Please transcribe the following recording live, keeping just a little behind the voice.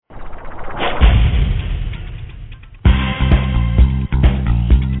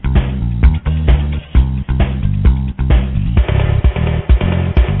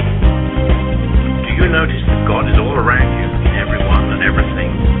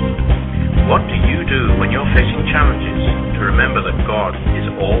What do you do when you're facing challenges to remember that God is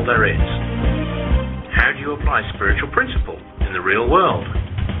all there is? How do you apply spiritual principle in the real world?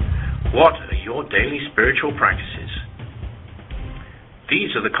 What are your daily spiritual practices?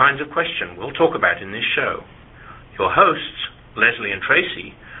 These are the kinds of questions we'll talk about in this show. Your hosts, Lesley and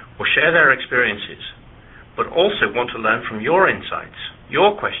Tracy, will share their experiences, but also want to learn from your insights,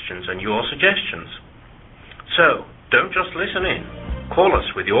 your questions, and your suggestions. So, don't just listen in. Call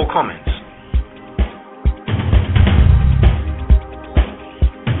us with your comments.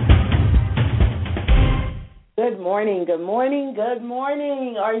 Good morning, good morning, good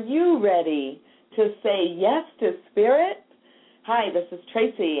morning. Are you ready to say yes to Spirit? Hi, this is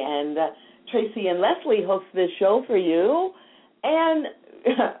Tracy, and Tracy and Lesley host this show for you. And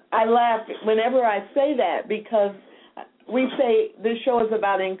I laugh whenever I say that because we say this show is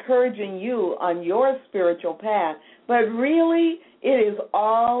about encouraging you on your spiritual path, but really it is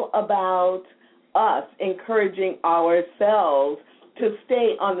all about us encouraging ourselves to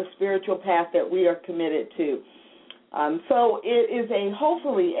stay on the spiritual path that we are committed to. So it is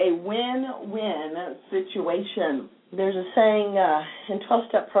hopefully a win-win situation. There's a saying in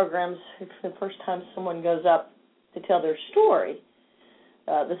 12-step programs, it's the first time someone goes up to tell their story,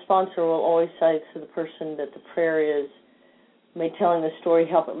 the sponsor will always say to the person that the prayer is, may telling the story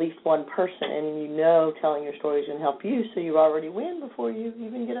help at least one person, and you know telling your story is going to help you, so you already win before you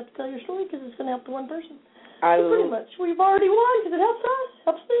even get up to tell your story because it's going to help the one person. So pretty much we've already won because it helps us,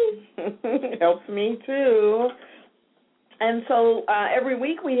 helps me. It helps me too. And so every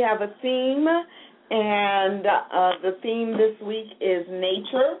week we have a theme, and the theme this week is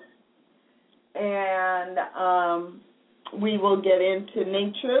nature. And we will get into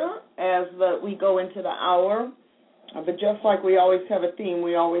nature as we go into the hour. But just like we always have a theme,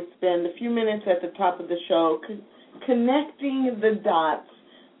 we always spend a few minutes at the top of the show connecting the dots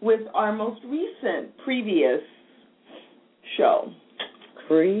with our most recent previous show.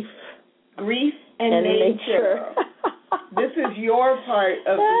 Grief and nature. This is your part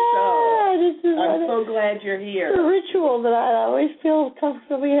of the show. I'm so glad you're here. It's a ritual that I always feel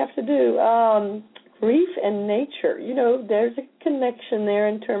comfortable we have to do. Grief and nature. You know, there's a connection there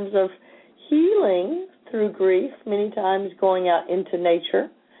in terms of healing through grief, many times going out into nature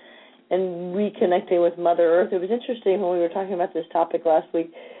and reconnecting with Mother Earth. It was interesting when we were talking about this topic last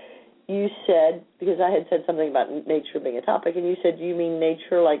week. You said, because I had said something about nature being a topic, and you said, you mean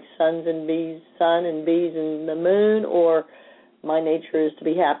nature like sun and bees and the moon, or my nature is to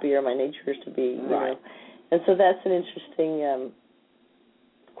be happy, or my nature is to be, you know. And so that's an interesting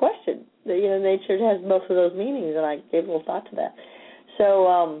question. You know, nature has both of those meanings, and I gave a little thought to that.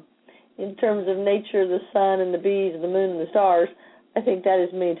 So in terms of nature, the sun and the bees and the moon and the stars, I think that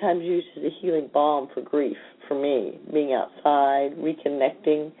is many times used as a healing balm for grief, for me, being outside,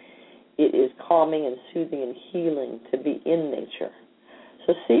 reconnecting. It is calming and soothing and healing to be in nature.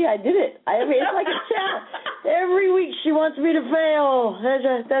 So, see, I did it. I mean, it's like a challenge. Every week she wants me to fail.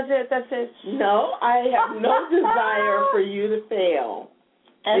 That's it. No, I have no desire for you to fail.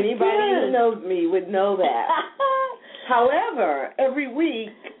 Anybody who knows me would know that. However, every week,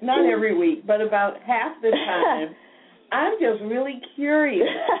 not every week, but about half the time, I'm just really curious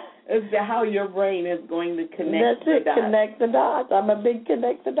as to how your brain is going to connect the dots. Connect the dots. I'm a big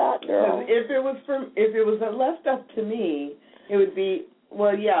connect the dot girl. If it was left up to me, it would be,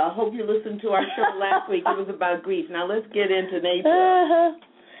 well, yeah, I hope you listened to our show last week. It was about grief. Now let's get into nature.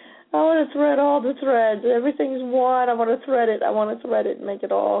 I want to thread all the threads. Everything's one. I want to thread it. And make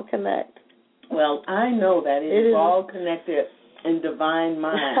it all connect. Well, I know that it is all connected in divine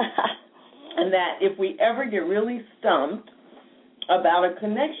mind. And that if we ever get really stumped about a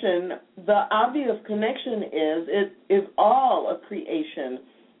connection, the obvious connection is it is all a creation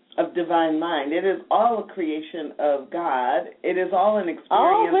of divine mind. It is all a creation of God. It is all an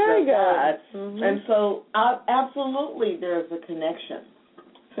experience of God. Mm-hmm. And so absolutely there's a connection,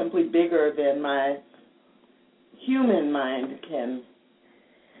 simply bigger than my human mind can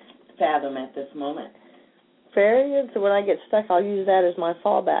fathom at this moment. Very good. So when I get stuck, I'll use that as my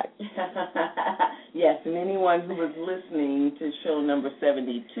fallback. Yes, and anyone who is listening to show number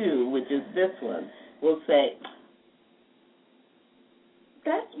 72, which is this one, will say,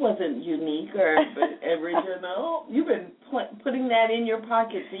 that wasn't unique or original. You've been putting that in your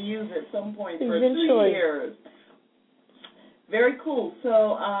pocket to use at some point for 2 years. Very cool.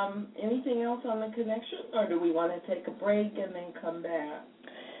 So anything else on the connection, or do we want to take a break and then come back?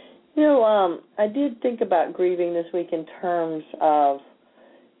 You know, I did think about grieving this week in terms of,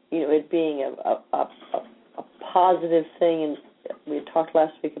 you know, it being a positive thing, and we had talked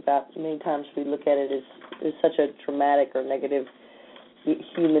last week about many times we look at it as such a traumatic or negative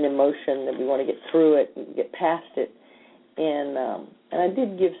human emotion, that we want to get through it and get past it. And I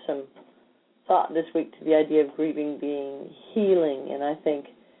did give some thought this week to the idea of grieving being healing, and I think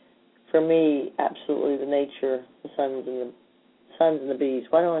for me, absolutely the nature, the suns and the bees.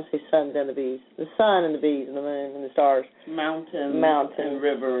 Why don't I want to say suns and the bees? The sun and the bees and the moon and the stars. Mountains and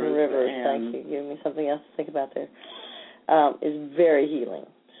rivers. Thank you. Giving me something else to think about there. Is very healing.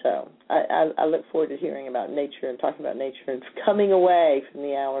 So I look forward to hearing about nature and talking about nature and coming away from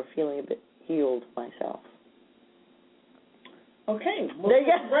the hour feeling a bit healed myself. Okay. Well, there you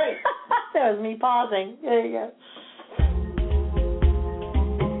go. Great. That was me pausing. There you go.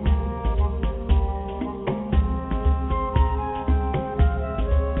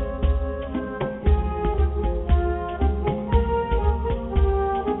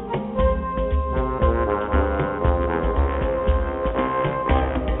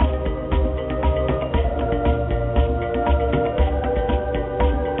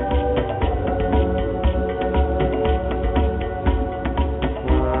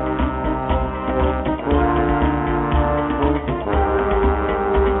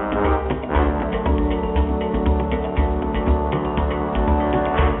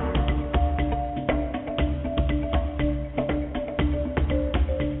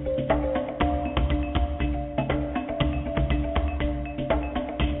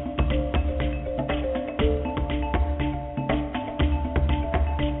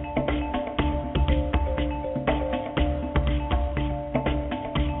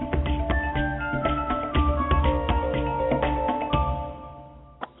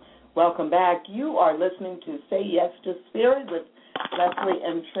 Welcome back. You are listening to Say Yes to Spirit with Lesley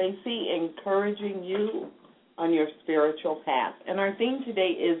and Tracy, encouraging you on your spiritual path. And our theme today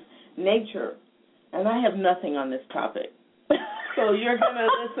is nature. And I have nothing on this topic. So you're going to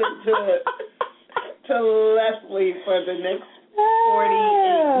listen to Lesley for the next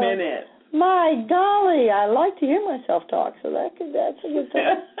 48 minutes. My golly, I like to hear myself talk, so that's a good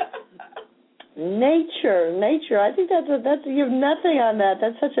thing. Nature. I think that's you have nothing on that.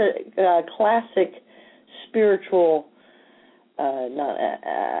 That's such a classic spiritual, not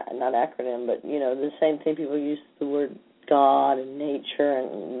acronym, but the same thing. People use the word God and nature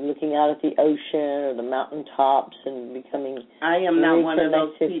and looking out at the ocean or the mountaintops and becoming. I am not one of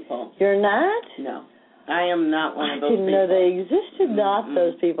those people. You're not? No, I am not one of those people. I didn't know they existed. Not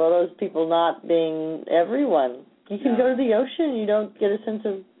those people. Those people not being everyone. You can go to the ocean and you don't get a sense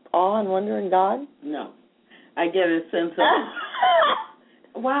of awe and wonder in God? No. I get a sense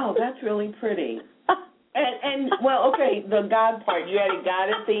of, wow, that's really pretty. And well, okay, the God part, you already got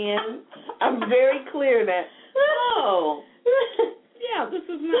at the end. I'm very clear that, yeah, this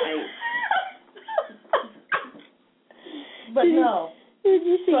is nice. But no. Did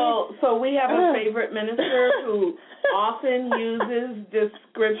you see so we have a favorite minister who often uses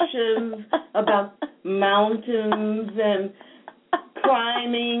descriptions about mountains and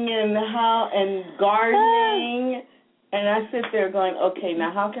climbing and gardening, and I sit there going, okay,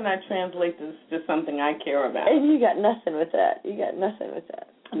 now how can I translate this to something I care about? And you got nothing with that.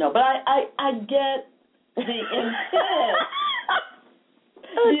 No, but I get the intent.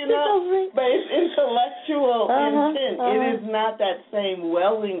 But it's intellectual intent. It is not that same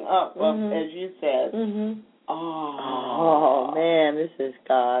welling up of, as you said. Mm-hmm. Oh, man, this is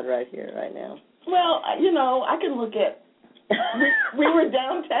God right here, right now. Well, I can look at. We were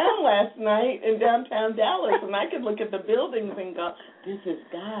downtown last night in downtown Dallas, and I could look at the buildings and go, this is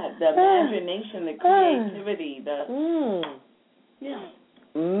God, the imagination, the creativity, yeah.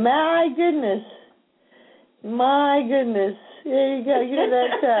 My goodness. There you go.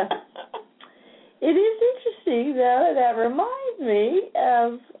 That. It is interesting, though. That reminds me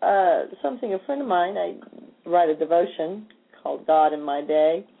of something a friend of mine. I write a devotion called God in My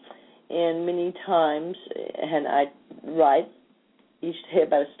Day, and many times, and I write each day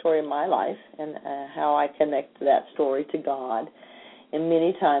about a story of my life and how I connect that story to God. And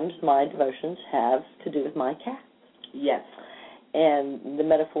many times my devotions have to do with my cat. Yes. And the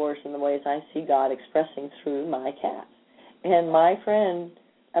metaphors and the ways I see God expressing through my cat. And my friend,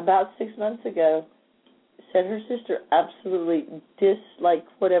 about 6 months ago, said her sister absolutely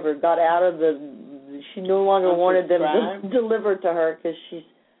got out of she no longer wanted them delivered to her because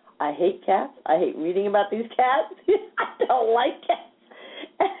I hate cats. I hate reading about these cats. I don't like cats.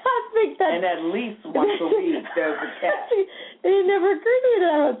 And I think that. And at least once a week there's a cat. It never occurred to me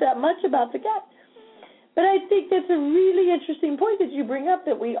that I wrote that much about the cat. But I think that's a really interesting point that you bring up,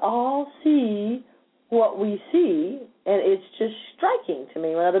 that we all see what we see, and it's just striking to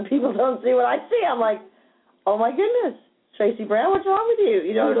me when other people don't see what I see. I'm like, oh my goodness, Tracy Brown, what's wrong with you?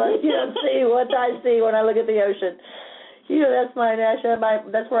 You don't see what I see when I look at the ocean. That's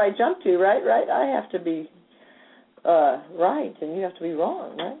that's where I jump to, right? Right? I have to be right, and you have to be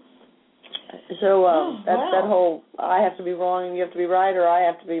wrong, right? So that whole I have to be wrong and you have to be right, or I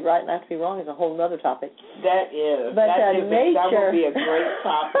have to be right and I have to be wrong is a whole other topic. That is. But that nature would be a great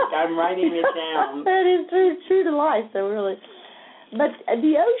topic. I'm writing it down. That is true to life. So really, but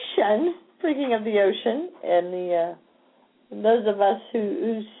the ocean. Speaking of the ocean, and those of us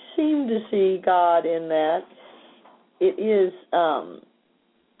who seem to see God in that, it is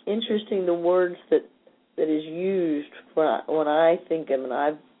interesting the words that is used when I think of,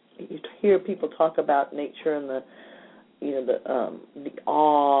 and you hear people talk about nature and the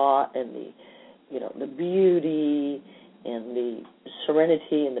awe and the beauty and the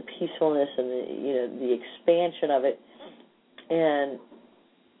serenity and the peacefulness and the expansion of it. And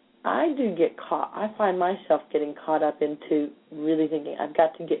I do get caught. I find myself getting caught up into really thinking I've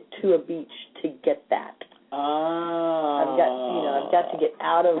got to get to a beach to get that. I've got to get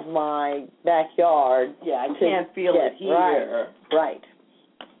out of my backyard. Yeah, I can't feel it here. Right.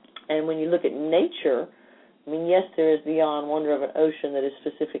 And when you look at nature, I mean, yes, there is the awe and wonder of an ocean that is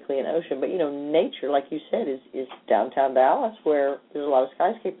specifically an ocean, but, nature, like you said, is downtown Dallas where there's a lot of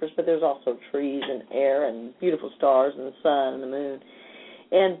skyscrapers, but there's also trees and air and beautiful stars and the sun and the moon.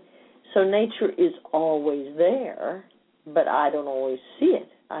 And so nature is always there, but I don't always see it.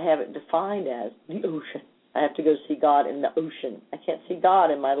 I have it defined as the ocean. I have to go see God in the ocean. I can't see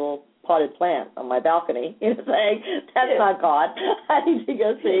God in my little potted plant on my balcony. Saying, that's not God. I need to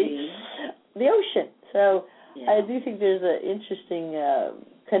go see the ocean. So I do think there's an interesting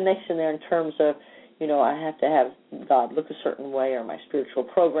connection there in terms of, I have to have God look a certain way, or my spiritual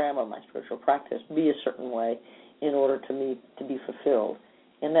program or my spiritual practice be a certain way in order to be fulfilled.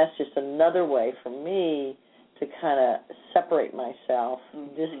 And that's just another way for me to kind of separate myself,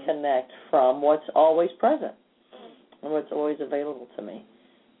 disconnect from what's always present and what's always available to me.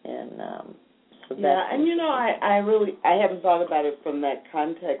 And so that's and I haven't thought about it from that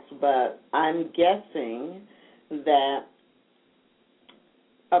context, but I'm guessing that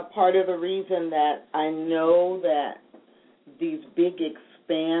a part of the reason that I know that these big,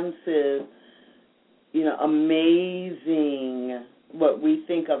 expansive, amazing, what we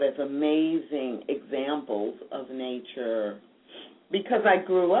think of as amazing examples of nature, because I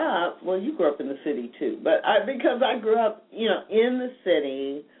grew up, well, you grew up in the city too, but because I grew up, in the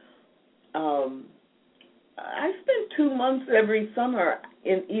city, I spent 2 months every summer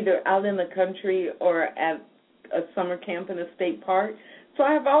either out in the country or at a summer camp in a state park. So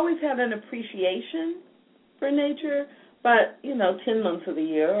I've always had an appreciation for nature, but, 10 months of the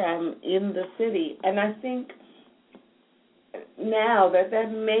year I'm in the city. And I think now that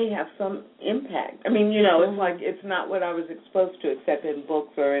may have some impact. I mean, it's like it's not what I was exposed to except in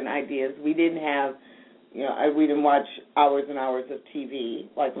books or in ideas. We didn't have, we didn't watch hours and hours of TV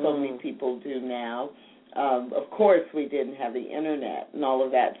like so many people do now. Of course, we didn't have the Internet and all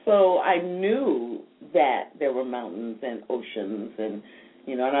of that. So I knew that there were mountains and oceans and,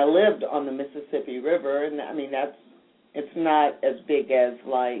 and I lived on the Mississippi River. And, I mean, it's not as big as,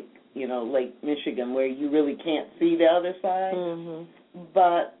 like, Lake Michigan where you really can't see the other side.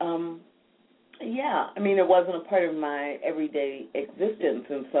 But, I mean, it wasn't a part of my everyday existence.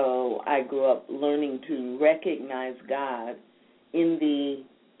 And so I grew up learning to recognize God in the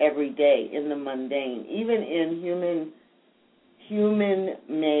everyday, in the mundane, even in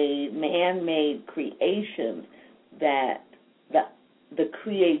human-made, man-made creations, that the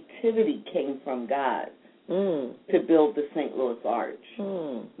creativity came from God to build the St. Louis Arch.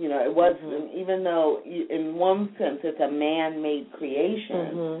 It wasn't, even though in one sense it's a man-made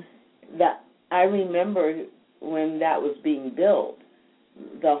creation, that I remember when that was being built,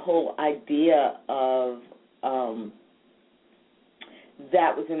 the whole idea of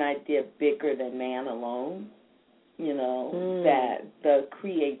that was an idea bigger than man alone, that the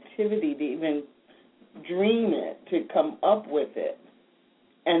creativity to even dream it, to come up with it,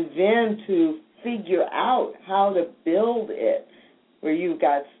 and then to figure out how to build it, where you've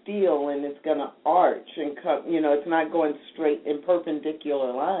got steel and it's going to arch and come, it's not going straight in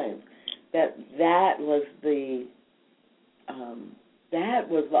perpendicular lines. That was the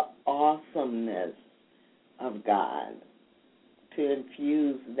awesomeness of God, to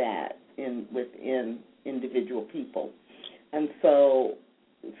infuse that within individual people. And so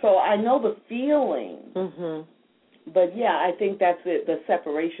I know the feeling, but I think that's it, the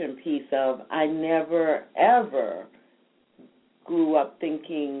separation piece of I never, ever grew up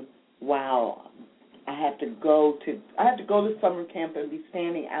thinking, wow, I have to go to summer camp and be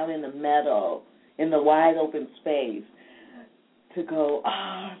standing out in the meadow, in the wide open space, to go,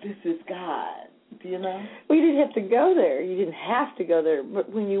 this is God. Do you know? We didn't have to go there. You didn't have to go there. But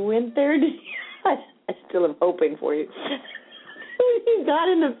when you went there, I still am hoping for you. When you got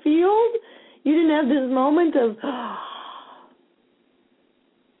in the field, you didn't have this moment of,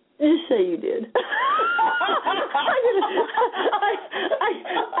 just say you did.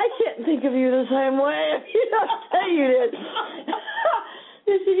 I can't think of you the same way if you don't say you did.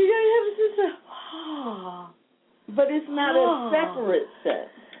 You said you gotta have a sense of, but it's not a separate sense.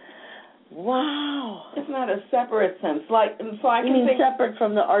 Wow. It's not a separate sense. Like, so I can think separate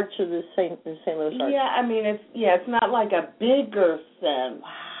from the arch of the St. Louis Arch. Yeah, I mean, it's not like a bigger sense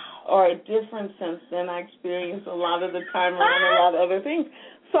or a different sense than I experience a lot of the time around a lot of other things.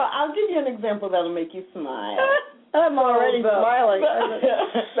 So I'll give you an example that'll make you smile. I'm already smiling.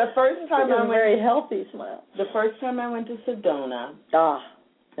 The first time I went, very healthy smile. The first time I went to Sedona.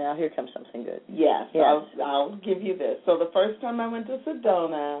 Now here comes something good. Yes. I'll give you this. So the first time I went to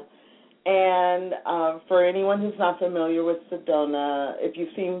Sedona, and for anyone who's not familiar with Sedona, if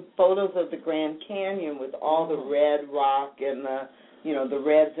you've seen photos of the Grand Canyon with all the red rock and the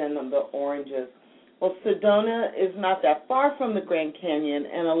reds and the oranges. Well, Sedona is not that far from the Grand Canyon,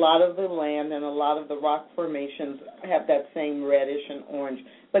 and a lot of the land and a lot of the rock formations have that same reddish and orange,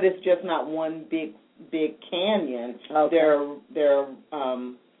 but it's just not one big canyon. Okay.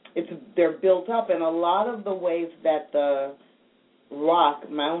 They're built up, and a lot of the ways that the rock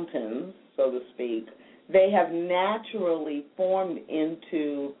mountains, so to speak, they have naturally formed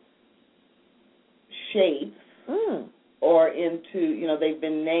into shapes. Or into, they've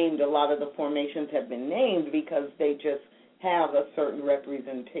been named, a lot of the formations have been named because they just have a certain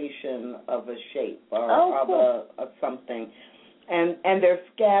representation of a shape or of something. And they're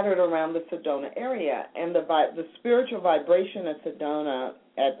scattered around the Sedona area. And the spiritual vibration of Sedona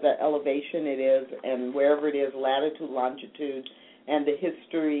at the elevation it is and wherever it is, latitude, longitude, and the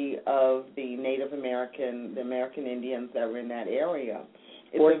history of the Native American, the American Indians that were in that area,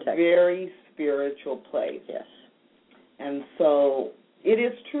 it's a very spiritual place. Yes. And so it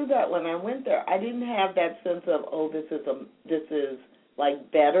is true that when I went there, I didn't have that sense of, this is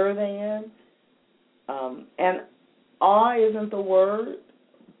like better than. And awe isn't the word.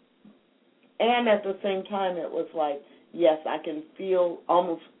 And at the same time, it was like, yes, I can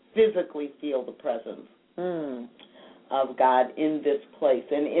almost physically feel the presence of God in this place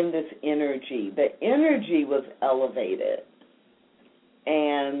and in this energy. The energy was elevated,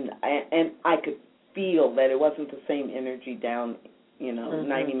 and I could feel that it wasn't the same energy down,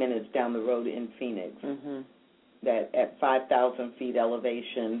 90 minutes down the road in Phoenix. That at 5,000 feet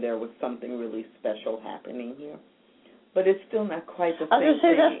elevation, there was something really special happening here. But it's still not quite the same thing. I was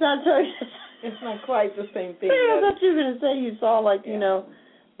going to say, that's not so... It's not quite the same thing. I thought you were going to say you saw,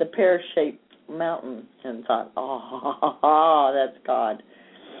 the pear-shaped mountain and thought, that's God.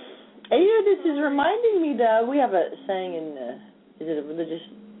 And, this is reminding me, though, we have a saying in, is it a religious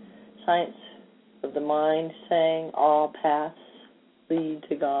science of the mind saying, all paths lead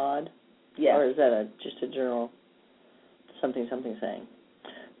to God? Yes. Or is that just a general something saying?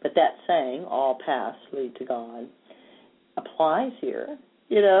 But that saying, all paths lead to God, applies here.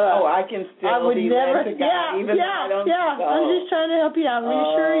 I can still be led to God, even though I don't know. I'm just trying to help you out,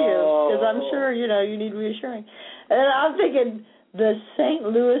 reassure you, because I'm sure, you need reassuring. And I'm thinking, the St.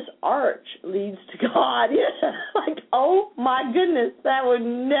 Louis Arch leads to God. Like, oh my goodness, that would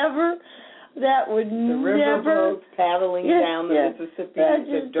never. The riverboats paddling down the Mississippi,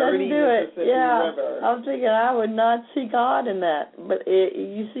 the dirty Mississippi River. I'm thinking I would not see God in that, but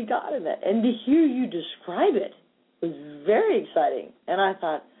you see God in that. And to hear you describe it was very exciting. And I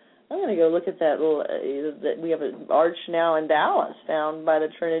thought, I'm going to go look at that little, we have an arch now in Dallas, found by the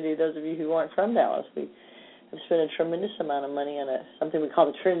Trinity. Those of you who aren't from Dallas, we have spent a tremendous amount of money on something we call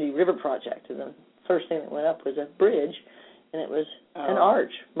the Trinity River Project. And the first thing that went up was a bridge, and it was an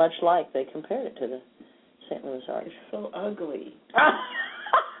arch, much like they compared it to the St. Louis Arch. It's so ugly.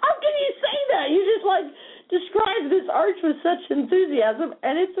 How can you say that? You just, described this arch with such enthusiasm,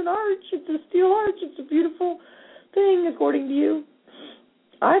 and it's an arch. It's a steel arch. It's a beautiful thing, according to you.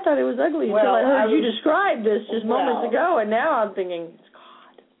 I thought it was ugly until I heard you describe this just moments ago, and now I'm thinking, it's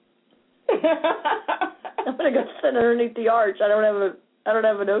God. I'm going to go sit underneath the arch. I don't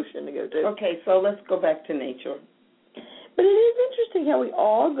have an ocean to go to. Okay, so let's go back to nature. But it is interesting how we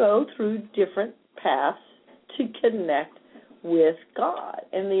all go through different paths to connect with God.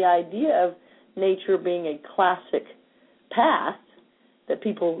 And the idea of nature being a classic path that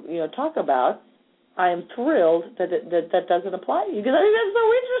people, talk about, I am thrilled that doesn't apply to you. Because I think that's so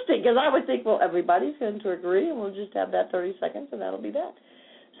interesting. Because I would think, everybody's going to agree, and we'll just have that 30 seconds, and that'll be that.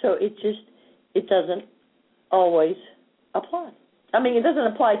 So it doesn't always apply. I mean, it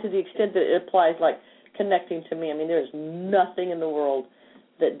doesn't apply to the extent that it applies like connecting to me. I mean, there's nothing in the world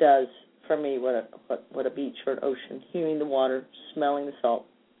that does for me what a beach or an ocean, hearing the water, smelling the salt.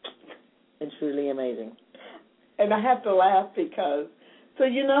 It's really amazing. And I have to laugh because, so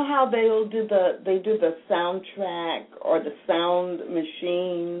you know how they do the soundtrack or the sound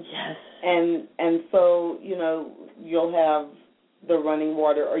machines? Yes. And so, you know, you'll have the running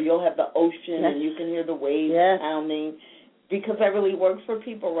water or you'll have the ocean and you can hear the waves pounding because that really works for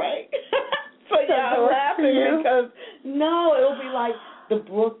people, right? So yeah, I'm laughing because no, it'll be like the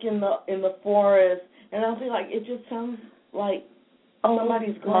brook in the forest, and I'll be like, it just sounds like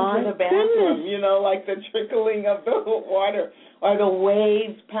somebody's going to the bathroom, you know, like the trickling of the water or the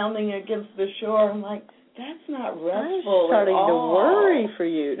waves pounding against the shore. I'm like, that's not restful I'm starting at all. to worry for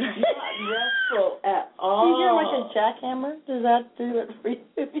you. Not restful at all. Do you hear like a jackhammer? Does that do it for you?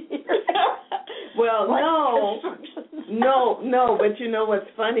 Well, no, but you know what's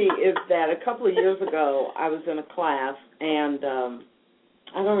funny is that a couple of years ago I was in a class, and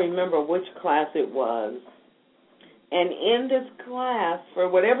I don't remember which class it was, and in this class, for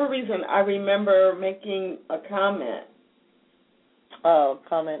whatever reason, I remember making a comment.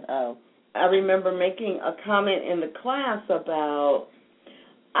 I remember making a comment in the class about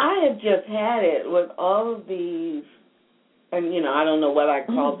I had just had it with all of these, and, you know, I don't know what I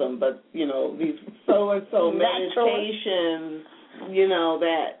called them, but, you know, these so-and-so meditations, you know,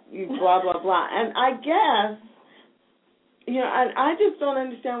 that blah, blah, blah. And I guess, you know, I just don't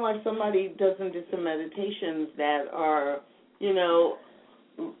understand why somebody doesn't do some meditations that are, you know,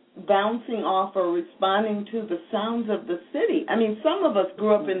 bouncing off or responding to the sounds of the city. I mean, some of us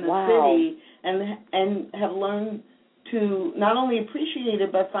grew up in the city and have learned to not only appreciate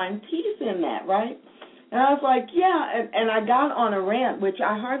it but find peace in that, right? And I was like, yeah, and I got on a rant, which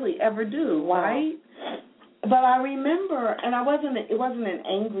I hardly ever do, right? But I remember, and it wasn't an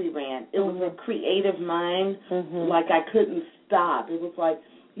angry rant. It was a creative mind, like I couldn't stop. It was like,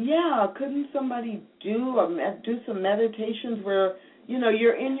 yeah, couldn't somebody do some meditations where, you know,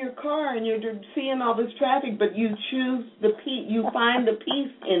 you're in your car and you're seeing all this traffic, but you choose you find the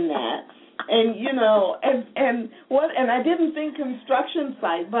peace in that. And, you know, and I didn't think construction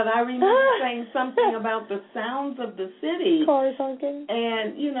site, but I remember saying something about the sounds of the city. Cars honking.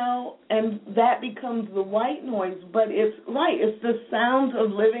 And, you know, and that becomes the white noise, but it's right, it's the sounds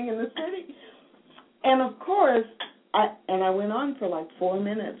of living in the city. And, of course, I went on for like 4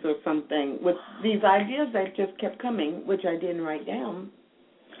 minutes or something with these ideas that just kept coming, which I didn't write down.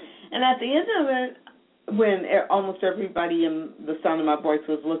 And at the end of it, when almost everybody in the sound of my voice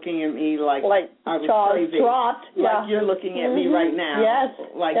was looking at me like I was crazy, like you're looking at me right now. Yes.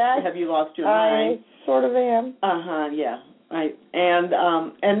 Like, have you lost your mind? I sort of am. Yeah. Right. And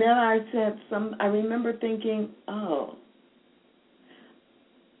then I said I remember thinking, oh,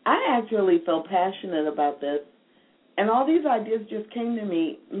 I actually felt passionate about this, and all these ideas just came to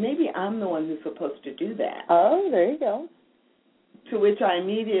me. Maybe I'm the one who's supposed to do that. Oh, there you go. To which I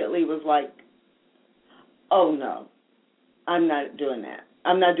immediately was like, oh, no, I'm not doing that.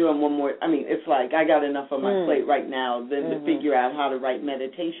 I'm not doing one more. I mean, it's like I got enough on my plate right now than to figure out how to write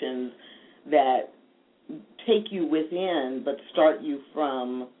meditations that take you within but start you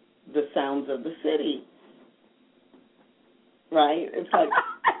from the sounds of the city. Right? It's like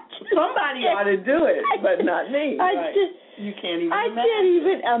somebody ought to do it, but not me. You can't even imagine. I can't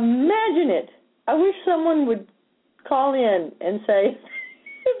even imagine it. I wish someone would call in and say,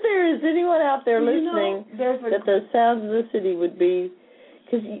 if there is anyone out there listening, that the sounds of the city would be,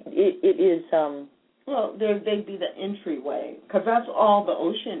 because it is. Well, they'd be the entryway, because that's all the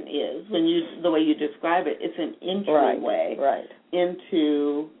ocean is. The way you describe it, it's an entryway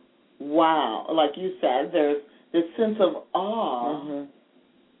into wow. Like you said, there's this sense of awe,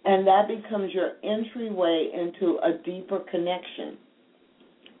 and that becomes your entryway into a deeper connection.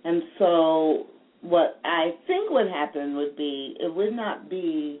 And so what I think would happen would be, it would not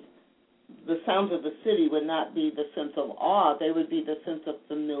be, the sounds of the city would not be the sense of awe, they would be the sense of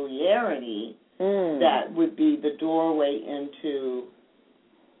familiarity that would be the doorway into,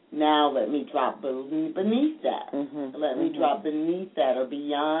 now let me drop beneath that. Let me drop beneath that or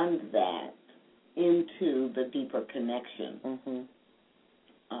beyond that into the deeper connection,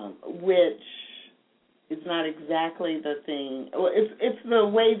 which is not exactly the thing. Well, it's the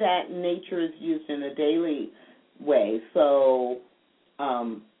way that nature is used in a daily way. So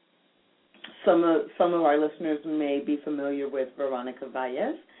some of our listeners may be familiar with Veronica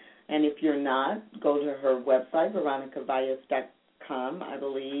Valles, and if you're not, go to her website, veronicavalles.com, I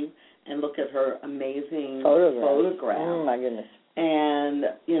believe, and look at her amazing photographs. Oh, my goodness. And,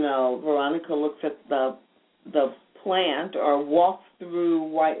 you know, Veronica looks at the plant or walks through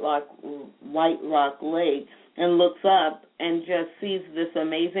White Rock Lake and looks up and just sees this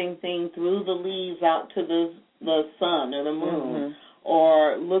amazing thing through the leaves out to the sun or the moon,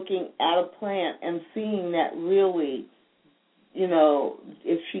 or looking at a plant and seeing that really,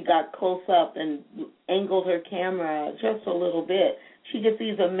 if she got close up and angled her camera just a little bit, she gets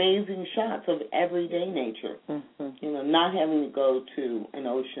these amazing shots of everyday nature, not having to go to an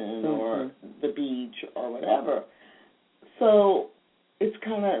ocean or the beach or whatever. So it's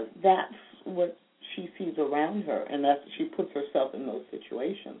kind of, that's what she sees around her, and that's, she puts herself in those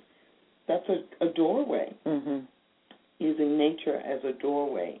situations. That's a doorway, using nature as a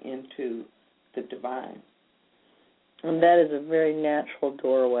doorway into the divine. And that is a very natural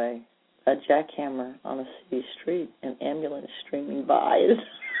doorway. A jackhammer on a city street, an ambulance streaming by is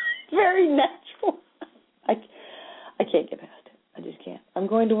very natural. I can't get past it. I just can't. I'm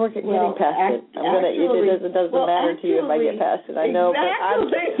going to work at getting past it. It doesn't matter to you if I get past it. I know, but I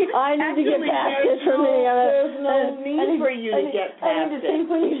need to get past it for me. There's no need for you to get past it. I need to think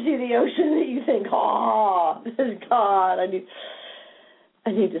when you see the ocean that you think, oh, this is God. I need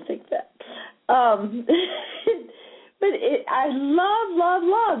to think that. But I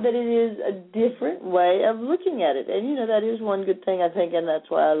love that it is a different way of looking at it. And, that is one good thing, I think, and that's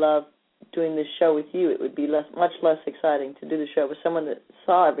why I love doing this show with you. It would be much less exciting to do the show with someone that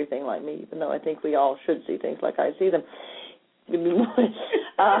saw everything like me, even though I think we all should see things like I see them. It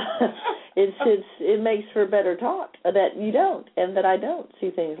makes for better talk that you don't, and that I don't see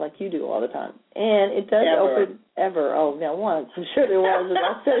things like you do all the time. And it does open once. I'm sure there was in the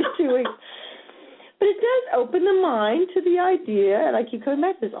last 32 weeks. But it does open the mind to the idea, and I keep coming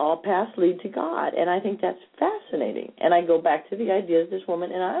back to this, all paths lead to God, and I think that's fascinating. And I go back to the idea of this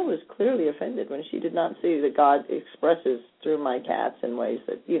woman, and I was clearly offended when she did not see that God expresses through my cats in ways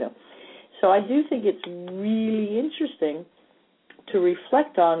that, So I do think it's really interesting to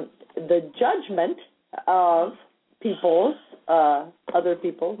reflect on the judgment of people's, other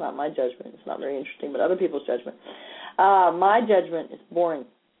people's, not my judgment. It's not very interesting, but other people's judgment. My judgment is boring.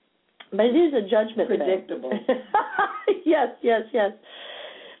 But it is a judgment predictable. Yes.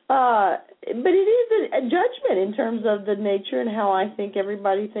 But it is a judgment in terms of the nature and how I think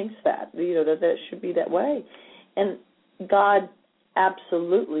everybody thinks that, that should be that way. And God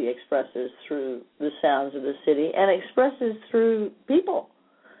absolutely expresses through the sounds of the city and expresses through people.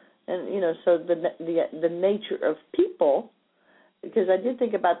 And, so the nature of people, because I did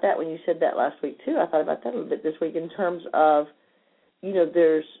think about that when you said that last week, too. I thought about that a little bit this week in terms of,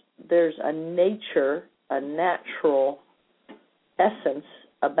 there's a nature, a natural essence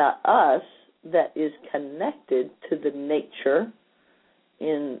about us that is connected to the nature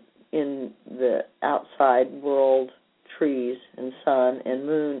in the outside world, trees and sun and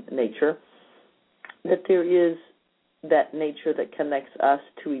moon nature, that there is that nature that connects us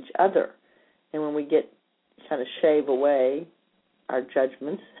to each other. And when we kind of shave away our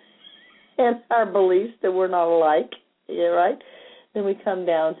judgments and our beliefs that we're not alike, right? Then we come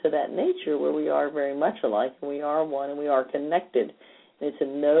down to that nature where we are very much alike and we are one and we are connected. And it's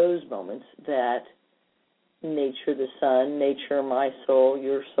in those moments that nature, the sun, nature, my soul,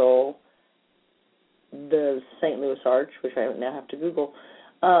 your soul, the St. Louis Arch, which I now have to Google,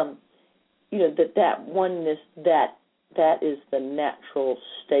 that oneness, that is the natural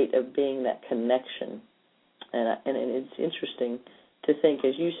state of being, that connection. And it's interesting to think,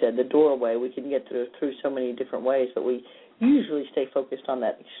 as you said, the doorway, we can get through so many different ways, but we usually stay focused on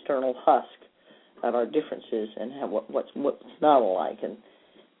that external husk of our differences and what's not alike, and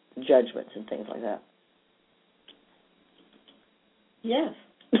judgments and things like that. Yes.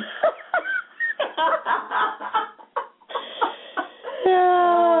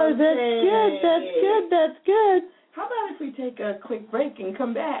 Oh, that's good. How about if we take a quick break and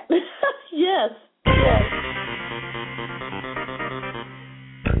come back? Yes.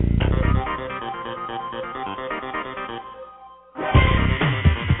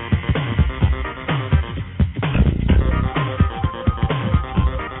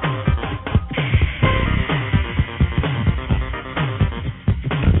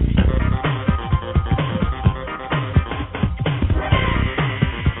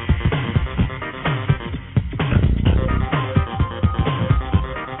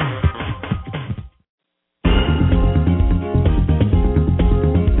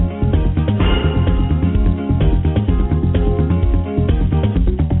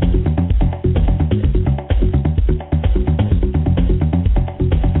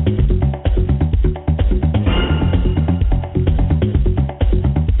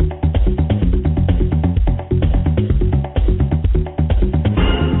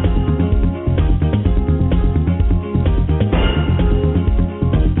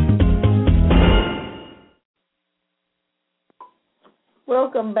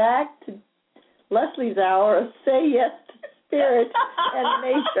 Welcome back to Leslie's Hour of Say Yes to Spirit and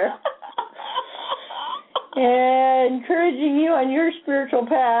Nature. And encouraging you on your spiritual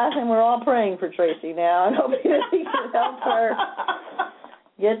path, and we're all praying for Tracy now and hoping that we can help her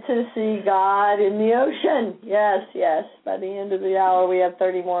get to see God in the ocean. Yes, yes. By the end of the hour, we have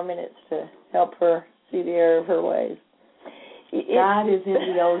 30 more minutes to help her see the error of her ways. God is in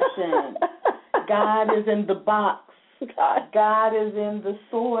the ocean. God is in the box. God is in the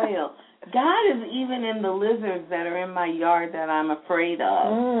soil. God is even in the lizards that are in my yard that I'm afraid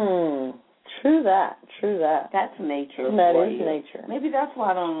of. True that. True that. That's nature. That for is you. nature. Maybe that's why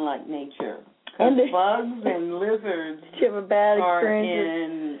I don't like nature. Because bugs and lizards Did you have a bad are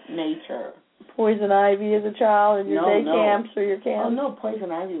experience in nature. Poison ivy as a child in your day camps or your camps? Oh, no,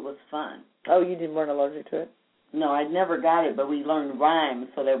 poison ivy was fun. Oh, you weren't allergic to it? No, I never got it, but we learned rhymes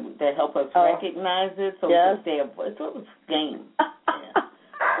so that help us recognize it so we can stay avoid. So it was a game. Yeah.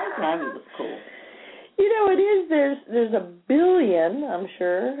 Poison ivy was cool. You know, it is. There's a billion, I'm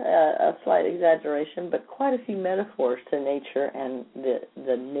sure, a slight exaggeration, but quite a few metaphors to nature and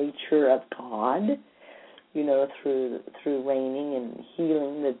the nature of God. You know, through raining and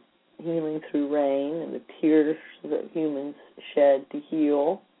healing through rain, and the tears that humans shed to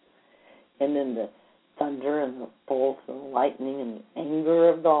heal, and then the thunder and the bolts and the lightning and the anger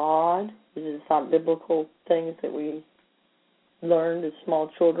of God. These are some biblical things that we learned as small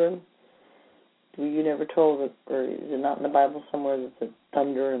children. Were you never told that, or is it not in the Bible somewhere that the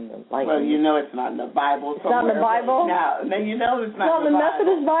thunder and the lightning? Well, you know it's not in the Bible. It's not in the Bible? No, you know it's not in the Bible. It's not in the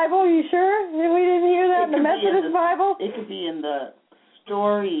Methodist Bible, are you sure? We didn't hear that in the Methodist Bible? It could be in the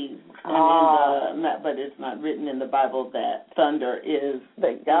stories, but it's not written in the Bible that thunder is...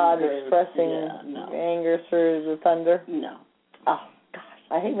 That God expressing anger through the thunder? No. Oh, gosh,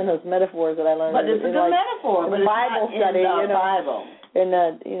 I hate when those metaphors that I learned. But it's a good metaphor, but it's Bible not study, in the Bible.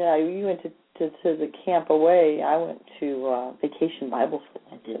 And, you went to the camp away. I went to Vacation Bible School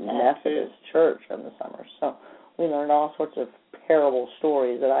at the Methodist Church in the summer. So we learned all sorts of parable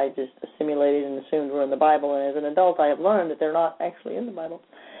stories that I just assimilated and assumed were in the Bible. And as an adult, I have learned that they're not actually in the Bible.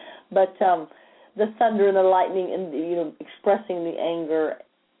 But the thunder and the lightning and expressing the anger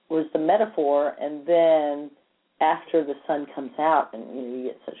was the metaphor. And then after the sun comes out, and you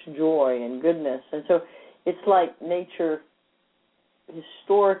get such joy and goodness. And so it's like nature.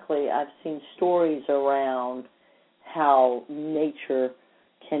 Historically, I've seen stories around how nature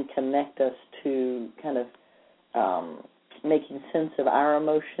can connect us to kind of making sense of our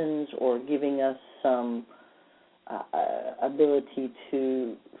emotions or giving us some ability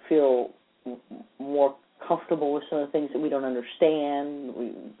to feel more comfortable with some of the things that we don't understand.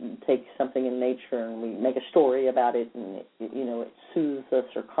 We take something in nature and we make a story about it, and it soothes us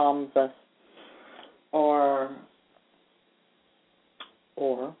or calms us, or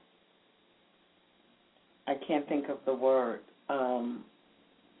I can't think of the word.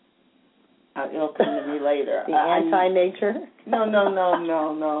 It'll come to me later. The anti-nature?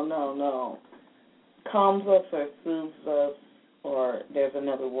 No. Calms us or soothes us, or there's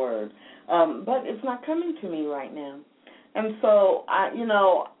another word. But it's not coming to me right now. And so,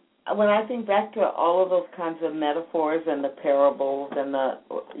 when I think back to all of those kinds of metaphors and the parables and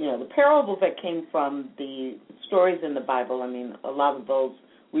the parables that came from the stories in the Bible, I mean, a lot of those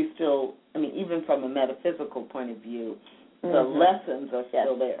we still, even from a metaphysical point of view, the lessons are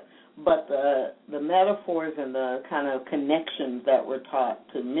still there. But the metaphors and the kind of connections that were taught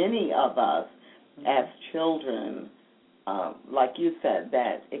to many of us as children, like you said,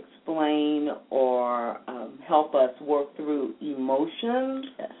 that explain or help us work through emotions.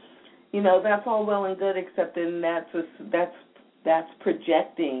 Yes. That's all well and good, except then that's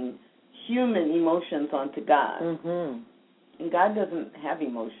projecting human emotions onto God. Mm-hmm. And God doesn't have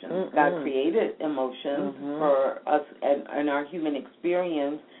emotions. Mm-hmm. God created emotions for us and our human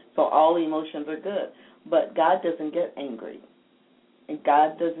experience, so all emotions are good. But God doesn't get angry, and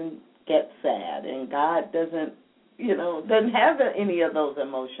God doesn't get sad, and God doesn't have any of those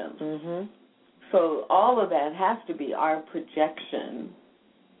emotions. Mm-hmm. So all of that has to be our projection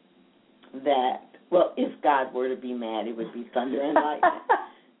that, if God were to be mad, it would be thunder and lightning.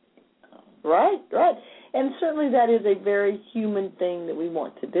 Right. And certainly that is a very human thing that we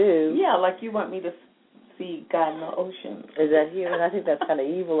want to do. Yeah, like you want me to see God in the ocean. Is that human? I think that's kind of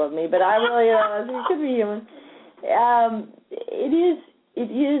evil of me, but I really, it could be human. It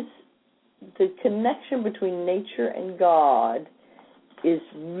is the connection between nature and God is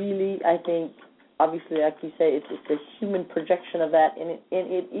really, I think, obviously, like you say, it's a human projection of that, and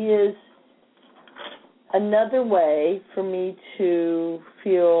it is another way for me to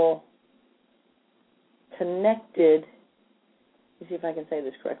feel connected let me see if I can say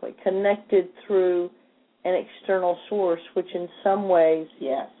this correctly, connected through an external source, which in some ways,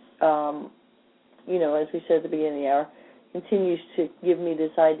 yes, as we said at the beginning of the hour, continues to give me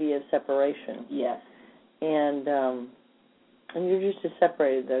this idea of separation. Yes. And you're just as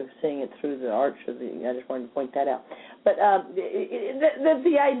separated, though, seeing it through the arch of the, I just wanted to point that out. But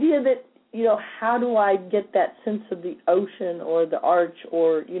the idea that, how do I get that sense of the ocean or the arch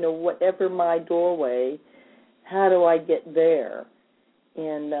or, whatever my doorway, how do I get there?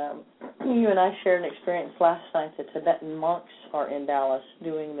 And you and I shared an experience last night. The Tibetan monks are in Dallas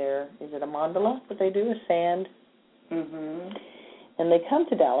doing their, is it a mandala that they do, a sand? Mm-hmm. And they come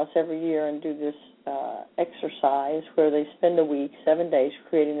to Dallas every year and do this exercise where they spend a week, 7 days,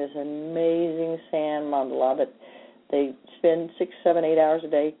 creating this amazing sand mandala that they spend 6, 7, 8 hours a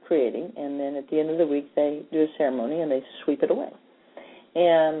day creating, and then at the end of the week they do a ceremony and they sweep it away.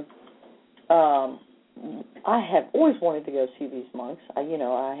 And I have always wanted to go see these monks. I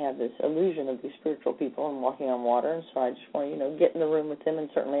have this illusion of these spiritual people and walking on water, and so I just want to, get in the room with them, and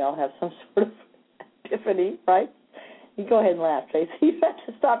certainly I'll have some sort of epiphany, right? You go ahead and laugh, Tracy. You have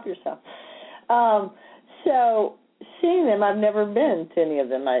to stop yourself. So seeing them, I've never been to any of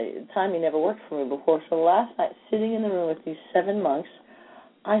them. Timing never worked for me before. So last night, sitting in the room with these 7 monks,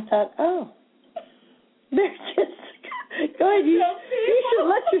 I thought, they're just, go ahead, you should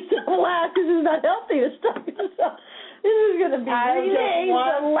let yourself laugh. This is not healthy to stop yourself. This is going to be a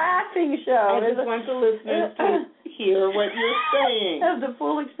laughing show. I just want the listeners to hear what you're saying. Have the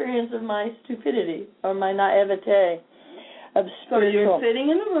full experience of my stupidity or my naivete. So you're sitting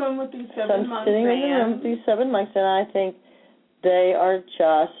in the room with these 7 monks. I'm sitting in the room with these 7 monks, and I think they are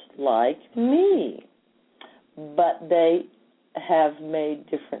just like me, but they have made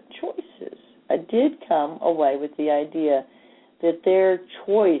different choices. I did come away with the idea that their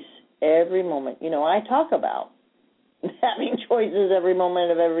choice every moment, I talk about having choices every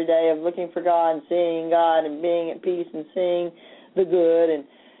moment of every day of looking for God and seeing God and being at peace and seeing the good and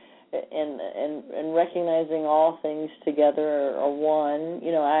recognizing all things together are one.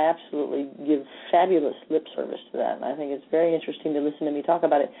 I absolutely give fabulous lip service to that, and I think it's very interesting to listen to me talk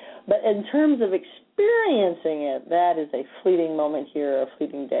about it. But in terms of experiencing it, that is a fleeting moment here, a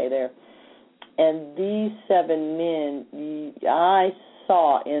fleeting day there. And these 7 men, I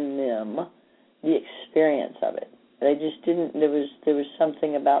saw in them the experience of it. They just didn't, there was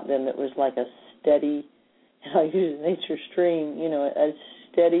something about them that was like a steady, I use nature stream, a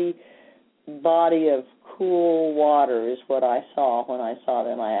steady body of cool water is what I saw when I saw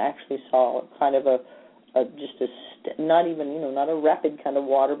them. I actually saw kind of not even, not a rapid kind of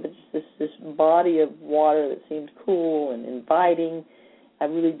water, but just this body of water that seemed cool and inviting. I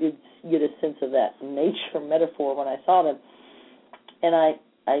really did get a sense of that nature metaphor when I saw them. And I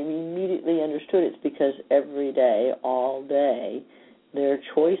immediately understood it's because every day, all day, their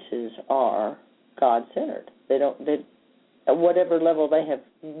choices are God-centered. At whatever level they have,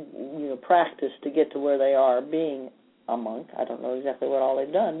 practiced to get to where they are being a monk. I don't know exactly what all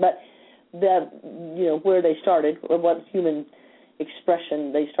they've done, but where they started, or what human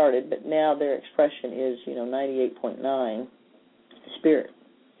expression they started, but now their expression is, 98.9 spirit.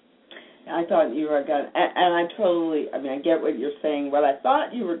 I thought you were going to, and I get what you're saying. What I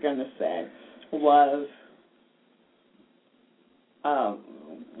thought you were going to say was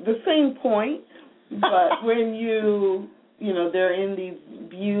the same point, but when they're in these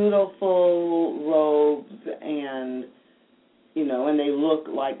beautiful robes and, and they look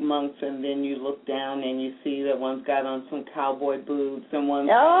like monks, and then you look down and you see that one's got on some cowboy boots and one's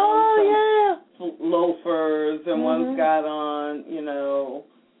got on some loafers and one's got on,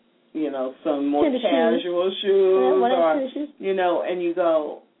 some more casual shoes, and you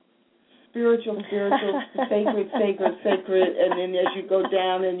go, spiritual, sacred, and then as you go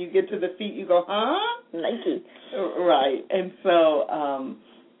down and you get to the feet, you go, huh? Nike. Right, and so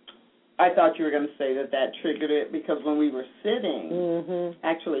I thought you were going to say that triggered it, because when we were sitting,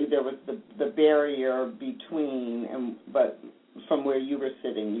 actually there was the barrier between, but from where you were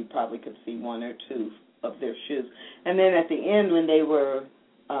sitting, you probably could see 1 or 2 of their shoes. And then at the end, when they were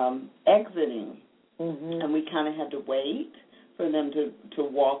exiting, and we kind of had to wait for them to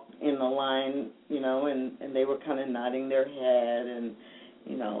walk in the line, and they were kind of nodding their head, and,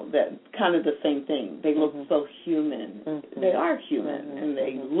 that kind of the same thing. They looked so human. They are human, and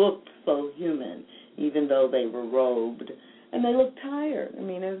they looked so human, even though they were robed. And they looked tired. I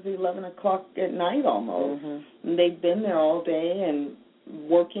mean, it was 11 o'clock at night almost. And they'd been there all day and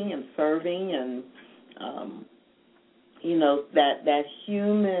working and serving, and, that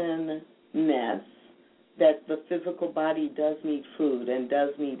humanness, that the physical body does need food and does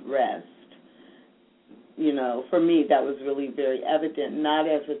need rest, for me, that was really very evident, not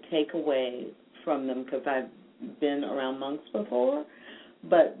as a takeaway from them, because I've been around monks before,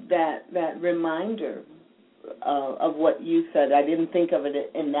 but that reminder of what you said. I didn't think of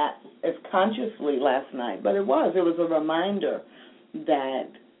it in that as consciously last night, but it was a reminder that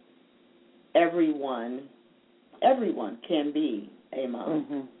everyone can be a monk.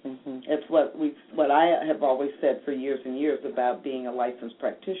 It's what I have always said for years and years about being a licensed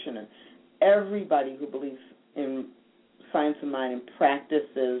practitioner. Everybody who believes in science of mind and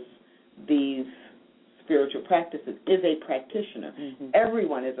practices these spiritual practices is a practitioner.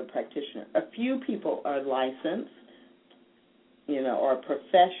 Everyone is a practitioner. A few people are licensed, or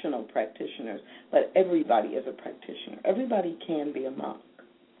professional practitioners, but everybody is a practitioner. Everybody can be a monk.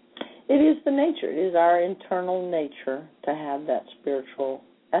 It is the nature. It is our internal nature to have that spiritual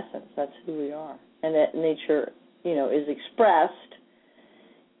essence. That's who we are. And that nature, is expressed,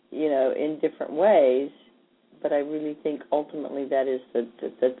 in different ways, but I really think ultimately that is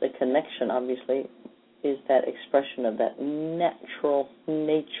the connection, obviously, is that expression of that natural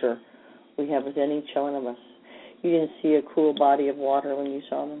nature we have within each one of us. You didn't see a cool body of water when you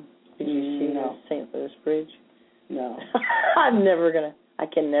saw them? Did you see the St. Louis Bridge? No. I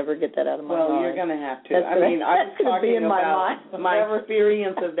can never get that out of my mind. Well, you're going to have to. I was talking about my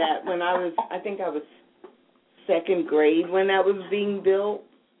experience of that when I think I was second grade when that was being built.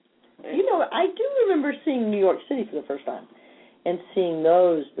 I do remember seeing New York City for the first time and seeing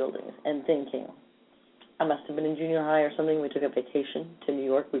those buildings and thinking, I must have been in junior high or something. We took a vacation to New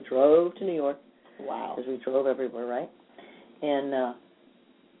York. We drove to New York. Wow. Because we drove everywhere, right? And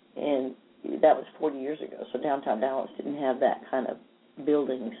that was 40 years ago. So downtown Dallas didn't have that kind of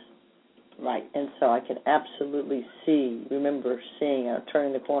buildings. Right. And so I can absolutely remember seeing,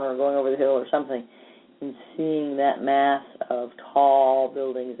 turning the corner or going over the hill or something, and seeing that mass of tall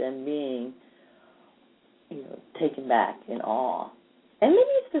buildings and being, taken back in awe. And maybe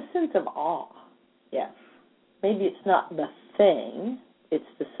it's the sense of awe. Yes. Maybe it's not the thing, it's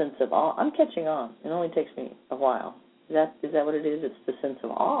the sense of awe. I'm catching on. It only takes me a while. Is that what it is? It's the sense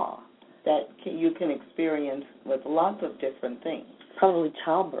of awe. That you can experience with lots of different things. Probably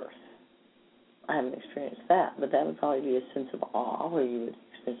childbirth. I haven't experienced that, but that would probably be a sense of awe where you would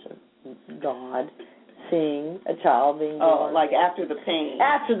experience God seeing a child being born. Oh, like after the pain.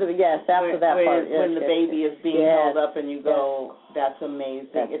 After that part. When the baby is being held up and you go, that's amazing.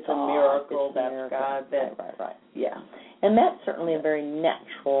 It's a miracle. That's God. Right. Yeah. And that's certainly a very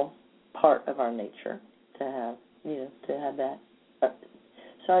natural part of our nature to have, to have that.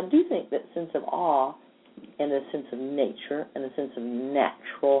 So I do think that sense of awe and the sense of nature and the sense of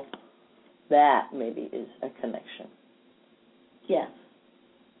natural, that maybe is a connection. Yes.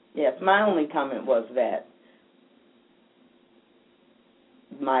 Yes, my only comment was that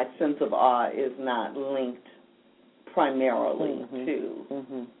my sense of awe is not linked primarily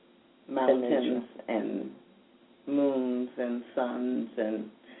to mountains and moons and suns and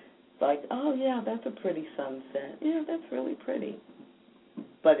like, oh, yeah, that's a pretty sunset. Yeah, that's really pretty.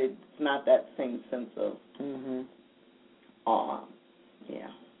 But it's not that same sense of awe. Yeah.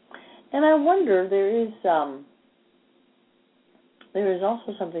 And I wonder, there is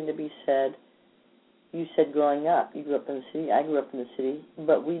also something to be said. You said growing up, you grew up in the city, I grew up in the city,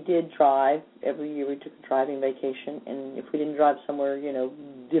 but we did drive. Every year we took a driving vacation, and if we didn't drive somewhere,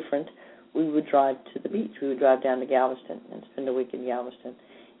 different, we would drive to the beach. We would drive down to Galveston and spend a week in Galveston.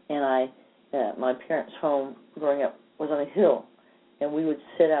 And my parents' home growing up was on a hill, and we would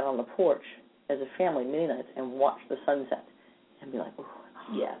sit out on the porch as a family many nights and watch the sunset and be like, ooh,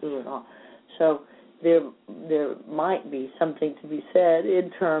 ooh, and ah. So there might be something to be said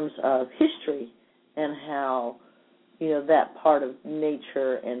in terms of history and how, that part of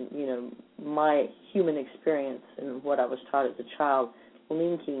nature and, my human experience and what I was taught as a child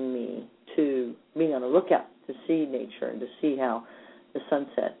linking me to being on the lookout to see nature and to see how the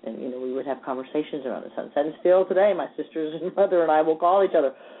sunset, and, we would have conversations around the sunset. And still today, my sisters and mother and I will call each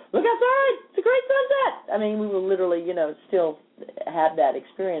other, look outside, it's a great sunset. I mean, we will literally, still have that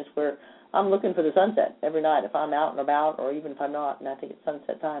experience where I'm looking for the sunset every night. If I'm out and about, or even if I'm not, and I think it's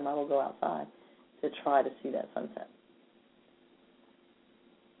sunset time, I will go outside to try to see that sunset.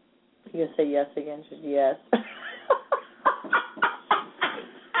 You going to say yes again? Just yes.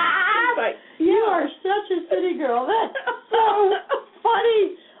 You are such a city girl. That's so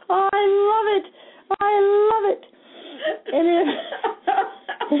funny. Oh, I love it. And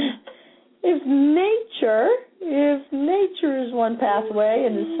if nature is one pathway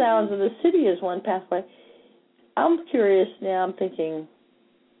and the sounds of the city is one pathway, I'm curious now, I'm thinking,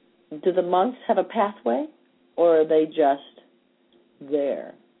 do the monks have a pathway, or are they just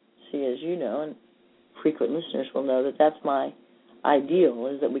there? See, as you know, and frequent listeners will know that that's my ideal,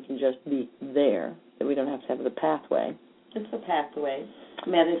 is that we can just be there, that we don't have to have the pathway. It's a pathway.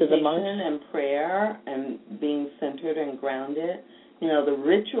 Meditation and prayer and being centered and grounded. You know, the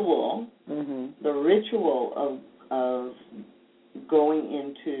ritual of going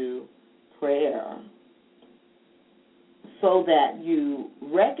into prayer so that you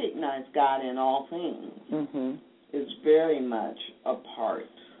recognize God in all things is very much a part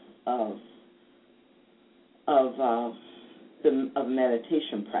of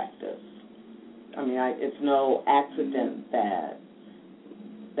meditation practice. I mean, it's no accident that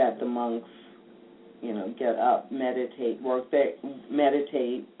the monks, you know, get up, meditate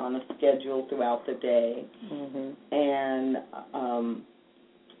on a schedule throughout the day, and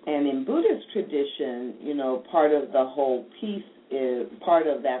in Buddhist tradition, you know, part of that whole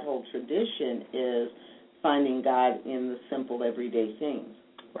tradition is finding God in the simple everyday things.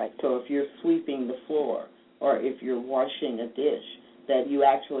 Right. So if you're sweeping the floor or if you're washing a dish, that you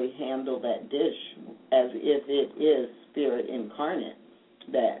actually handle that dish as if it is spirit incarnate,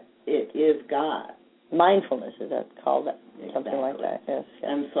 that it is God. Mindfulness, is that called that? Something Exactly. like that, yes.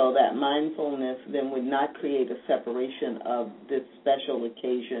 And so that mindfulness then would not create a separation of this special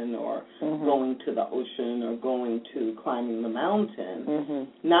occasion or going to the ocean or going to climbing the mountain.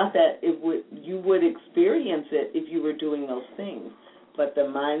 Not that you would experience it if you were doing those things, but the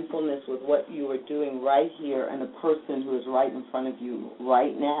mindfulness with what you are doing right here and the person who is right in front of you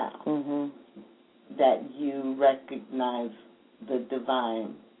right now, that you recognize the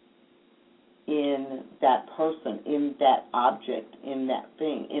divine in that person, in that object, in that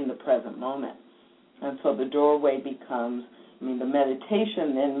thing, in the present moment. And so the doorway becomes, the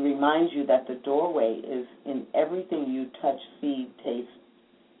meditation then reminds you that the doorway is in everything you touch, see, taste,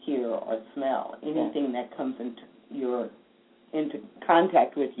 hear, or smell. Anything that comes into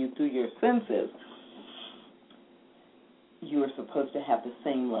contact with you through your senses, you are supposed to have the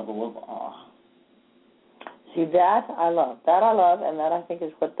same level of awe. See, that I love, and that I think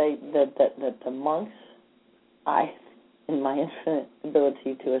is what the monks, in my infinite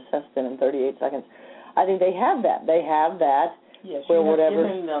ability to assess them in 38 seconds, I think they have that. They have that. Yes, you have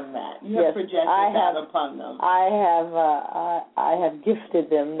given them that. You have projected that upon them. I have gifted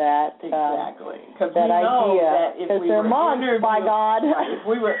them that. Exactly. Because that we know idea. that if we they're were monks, by God. If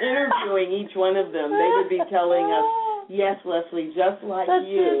we were interviewing each one of them, they would be telling us, yes, Lesley, just like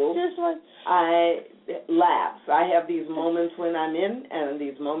you, I lapse. I have these moments when I'm in and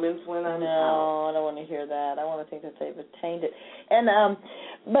these moments when I'm out. No, I don't want to hear that. I want to think that they've attained it. And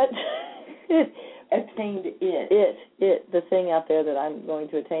but attained it, the thing out there that I'm going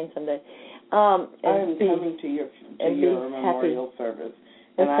to attain someday. I am coming to your memorial service,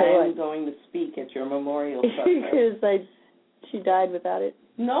 and I am going to speak at your memorial service. Because she died without it.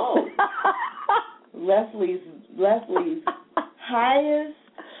 No, Lesley's highest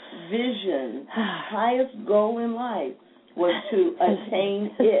vision, highest goal in life was to attain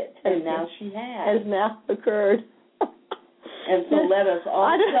it, and now she has. Has now occurred. And so let us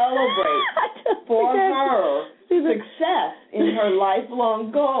all celebrate for her success in her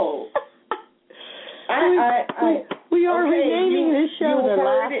lifelong goal. We are renaming this show the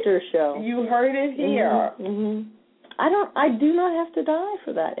Laughter Show. You heard it here. I do not have to die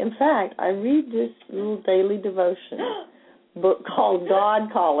for that. In fact, I read this little daily devotion book called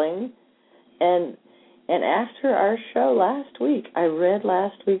God Calling, and after our show last week, I read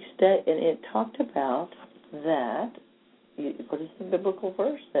last week's day, and it talked about that. What is the biblical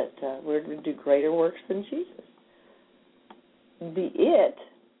verse that we're to do greater works than Jesus? The it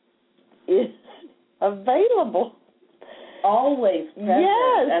is available. Always present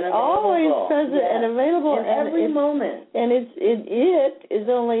and available. Always present and available. In every moment. And it is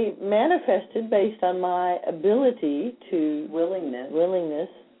only manifested based on my ability to... Willingness.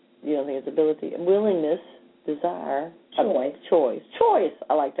 You don't think it's ability. Willingness, desire. Choice. Choice.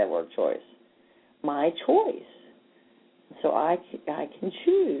 I like that word, choice. My choice. So I can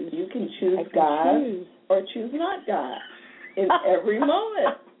choose. You can choose God or choose not God in every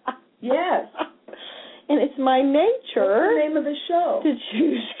moment. Yes. And it's my nature. What's the name of the show? To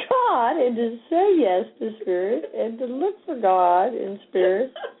choose God and to say yes to Spirit and to look for God in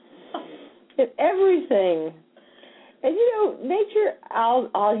Spirit in everything. And nature.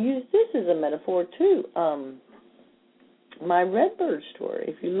 I'll use this as a metaphor too. My redbird story.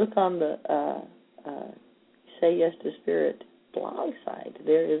 If you look on the Say Yes to Spirit blog site,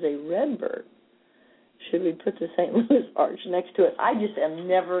 there is a redbird. Should we put the St. Louis Arch next to it? I just am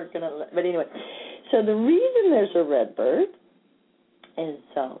never going to. But anyway, so the reason there's a redbird And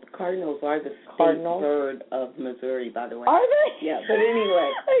so Cardinals are the state Cardinals. bird of Missouri, by the way. Are they? Yeah, but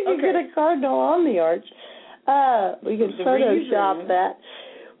anyway. You Okay. get a cardinal on the arch. We can The Photoshop reason- that.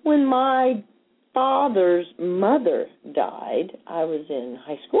 When my father's mother died, I was in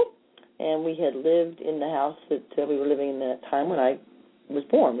high school, and we had lived in the house that we were living in at that time when I was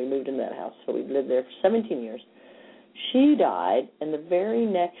born. We moved into that house, so we lived there for 17 years. She died, and the very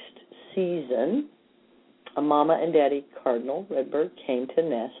next season, a mama and daddy cardinal redbird came to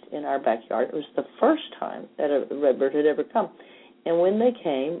nest in our backyard. It was the first time that a redbird had ever come. And when they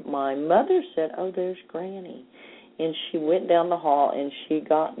came, my mother said, "Oh, there's Granny." And she went down the hall, and she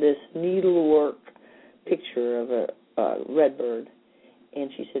got this needlework picture of a redbird.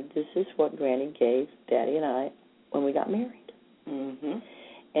 And she said, "This is what Granny gave Daddy and I when we got married." Mm-hmm.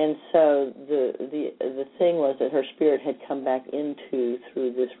 And so the thing was that her spirit had come back through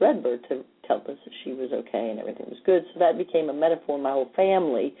this redbird to tell us that she was okay and everything was good. So that became a metaphor in my whole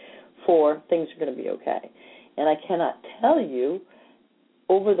family for things are going to be okay. And I cannot tell you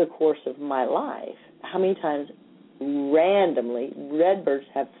over the course of my life how many times randomly redbirds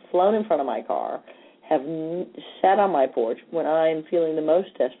have flown in front of my car, have sat on my porch when I'm feeling the most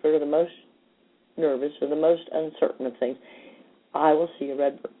desperate or the most nervous or the most uncertain of things. I will see a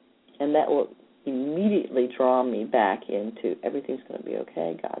redbird, and that will immediately draw me back into everything's going to be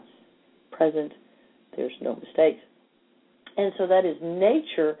okay. God's present. There's no mistakes. And so that is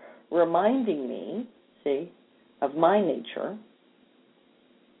nature reminding me, see, of my nature.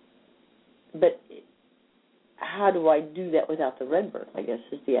 But how do I do that without the redbird, I guess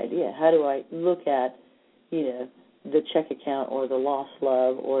is the idea. How do I look at, the check account or the lost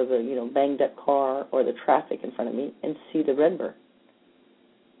love or the, banged up car or the traffic in front of me and see the redbird?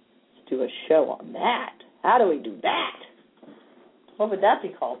 Let's do a show on that. How do we do that? What would that be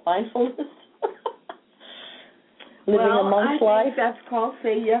called? Mindfulness? Living a monk's life? I think that's called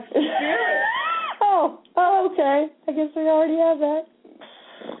Say Yes to Spirit. Oh, okay. I guess we already have that.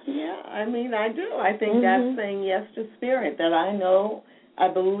 Yeah, I do. I think that's saying yes to Spirit, that I know, I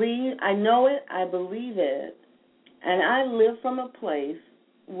know it, I believe it, and I live from a place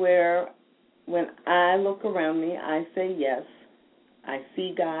where when I look around me, I say yes, I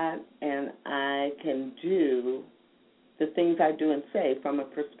see God, and I can do the things I do and say from a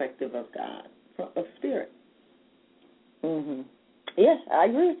perspective of God, of Spirit. Mm-hmm. Yes, I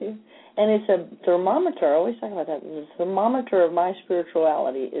agree with you. And it's a thermometer. I always talk about that. The thermometer of my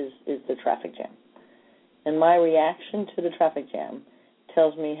spirituality is the traffic jam. And my reaction to the traffic jam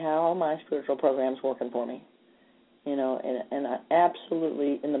tells me how my spiritual program's working for me. And I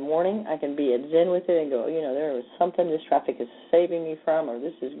absolutely, in the morning, I can be at zen with it and go, there was something this traffic is saving me from, or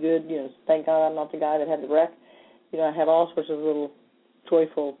this is good, thank God I'm not the guy that had the wreck. I have all sorts of little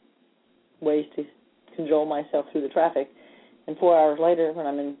joyful ways to cajole myself through the traffic. And 4 hours later, when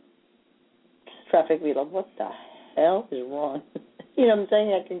I'm in traffic, be like, what the hell is wrong? You know what I'm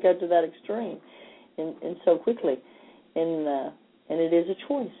saying? I can go to that extreme and so quickly. And it is a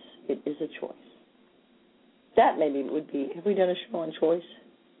choice. It is a choice. That maybe would be, have we done a show on choice?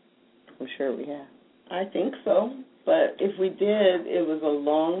 I'm sure we have. I think so. But if we did, it was a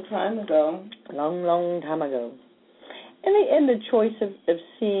long time ago. A long, long time ago. And the choice of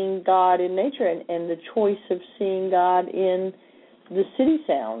seeing God in nature and the choice of seeing God in the city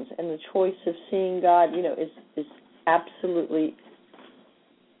sounds and the choice of seeing God, is absolutely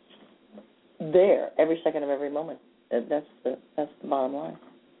there every second of every moment. That's the bottom line.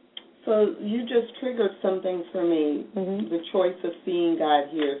 So you just triggered something for me, the choice of seeing God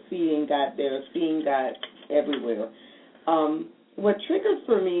here, seeing God there, seeing God everywhere. What triggered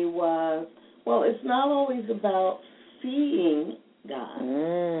for me was, it's not always about seeing God.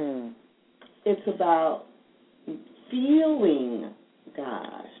 It's about feeling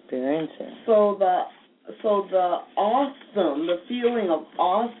God. Experiencing. So the feeling of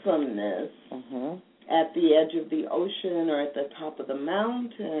awesomeness at the edge of the ocean or at the top of the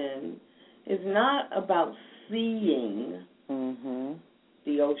mountain is not about seeing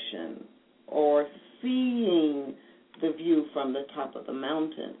the ocean or seeing the view from the top of the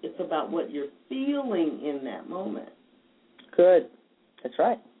mountain. It's about what you're feeling in that moment. Good. That's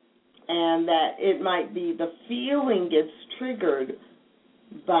right. And that it might be the feeling gets triggered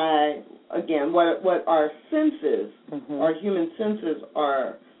by, again, what our senses, our human senses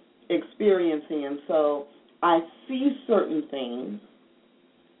are experiencing. And so I see certain things,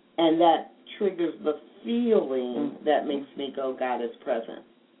 and that triggers the feeling that makes me go, God is present.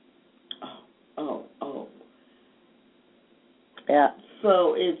 Oh. Yeah.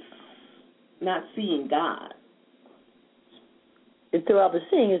 So it's not seeing God. Throughout the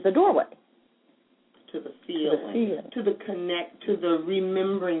seeing is the doorway. to the feeling, to the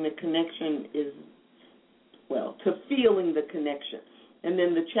remembering the connection to feeling the connection. And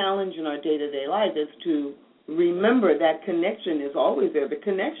then the challenge in our day-to-day life is to remember that connection is always there. The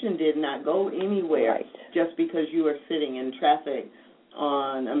connection did not go anywhere just because you are sitting in traffic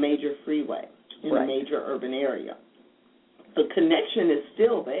on a major freeway in a major urban area. The connection is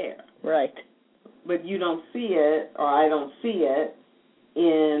still there. Right. But you don't see it, or I don't see it,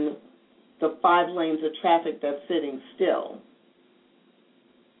 in the 5 lanes of traffic that's sitting still.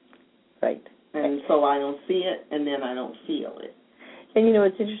 Right. And so I don't see it, and then I don't feel it. And,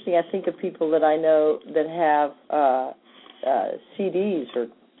 it's interesting. I think of people that I know that have CDs or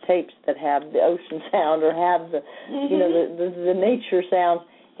tapes that have the ocean sound or have the, the nature sounds,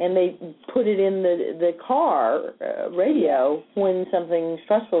 and they put it in the car radio when something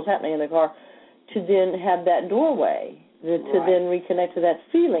stressful is happening in the car to then have that doorway, to then reconnect to that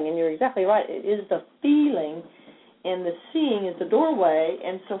feeling. And you're exactly right. It is the feeling, and the seeing is the doorway.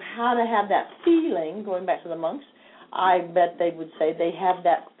 And so how to have that feeling, going back to the monks, I bet they would say they have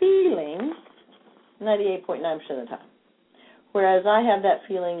that feeling 98.9% of the time. Whereas I have that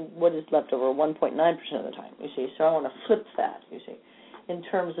feeling, what is left over, 1.9% of the time, you see. So I want to flip that, you see. In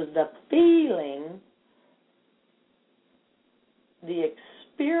terms of the feeling, the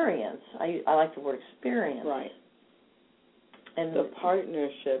experience, I like the word experience. Right. And the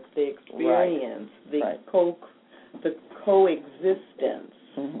partnership, the experience, the coexistence.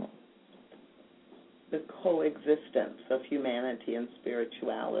 Mm-hmm. The coexistence of humanity and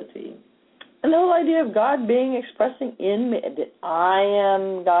spirituality. And the whole idea of God expressing in me, that I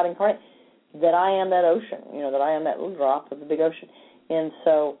am God incarnate, that I am that ocean, that I am that little drop of the big ocean. And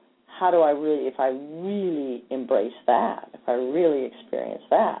so how do I really, if I really embrace that, if I really experience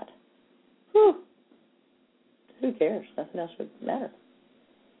that, who cares? Nothing else would matter.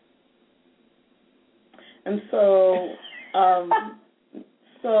 And so,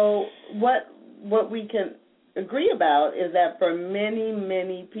 what we can agree about is that for many,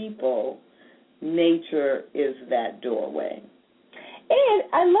 many people, nature is that doorway. And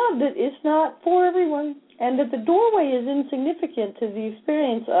I love that it's not for everyone, and that the doorway is insignificant to the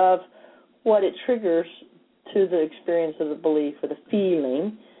experience of what it triggers to the experience of the belief or the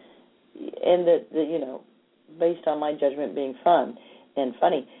feeling, and that based on my judgment being fun and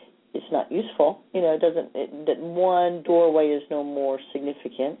funny, it's not useful. That one doorway is no more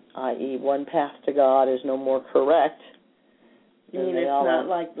significant, i.e., one path to God is no more correct. You mean it's not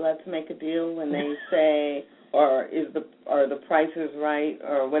like let's make a deal when they say, are the prices right,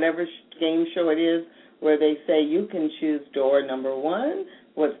 or whatever game show it is, where they say you can choose door number 1,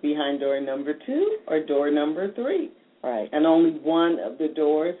 what's behind door number 2, or door number 3. Right. And only one of the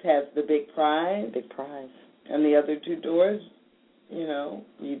doors has the big prize. Big prize. And the other 2 doors, you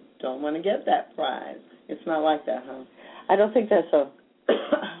don't want to get that prize. It's not like that, huh? I don't think that's so.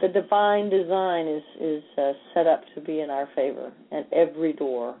 The divine design is set up to be in our favor, and every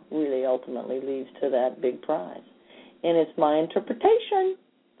door really ultimately leads to that big prize. And it's my interpretation.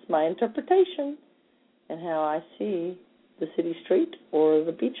 It's my interpretation and how I see the city street or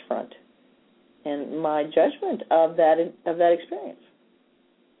the beachfront, and my judgment of that experience.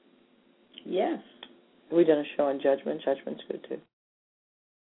 Yes. We've done a show on judgment. Judgment's good too.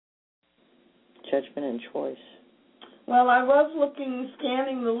 Judgment and choice. Well, I was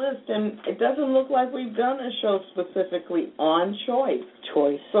scanning the list, and it doesn't look like we've done a show specifically on choice.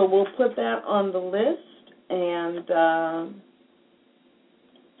 Choice. So we'll put that on the list, and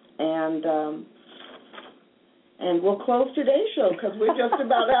we'll close today's show because we're just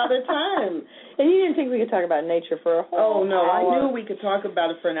about out of time. And you didn't think we could talk about nature for a whole no, hour. I knew we could talk about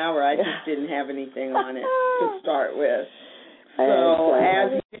it for an hour. I just didn't have anything on it to start with.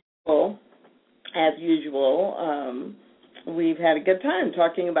 So as usual, we've had a good time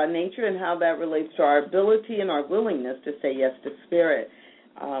talking about nature and how that relates to our ability and our willingness to say yes to spirit.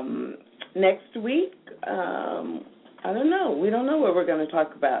 Next week, I don't know. We don't know what we're going to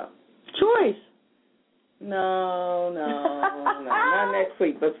talk about. Choice. No, not next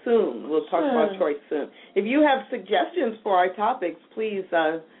week, but soon. We'll talk about choice soon. If you have suggestions for our topics, please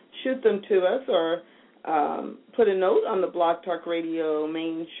shoot them to us or put a note on the Blog Talk Radio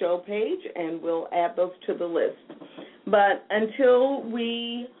main show page, and we'll add those to the list. But until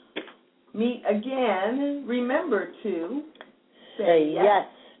we meet again, remember to say yes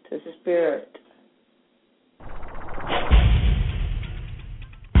to spirit.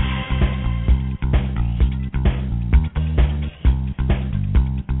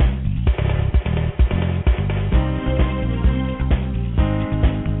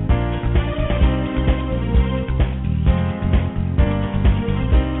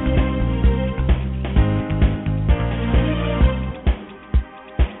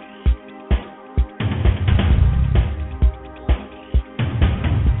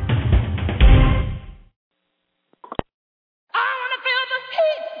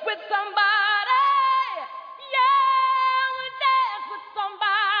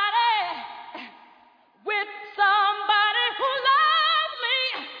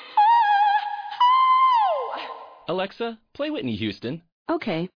 Alexa, play Whitney Houston.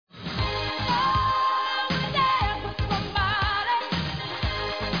 Okay.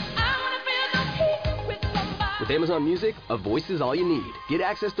 With Amazon Music, a voice is all you need. Get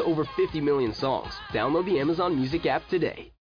access to over 50 million songs. Download the Amazon Music app today.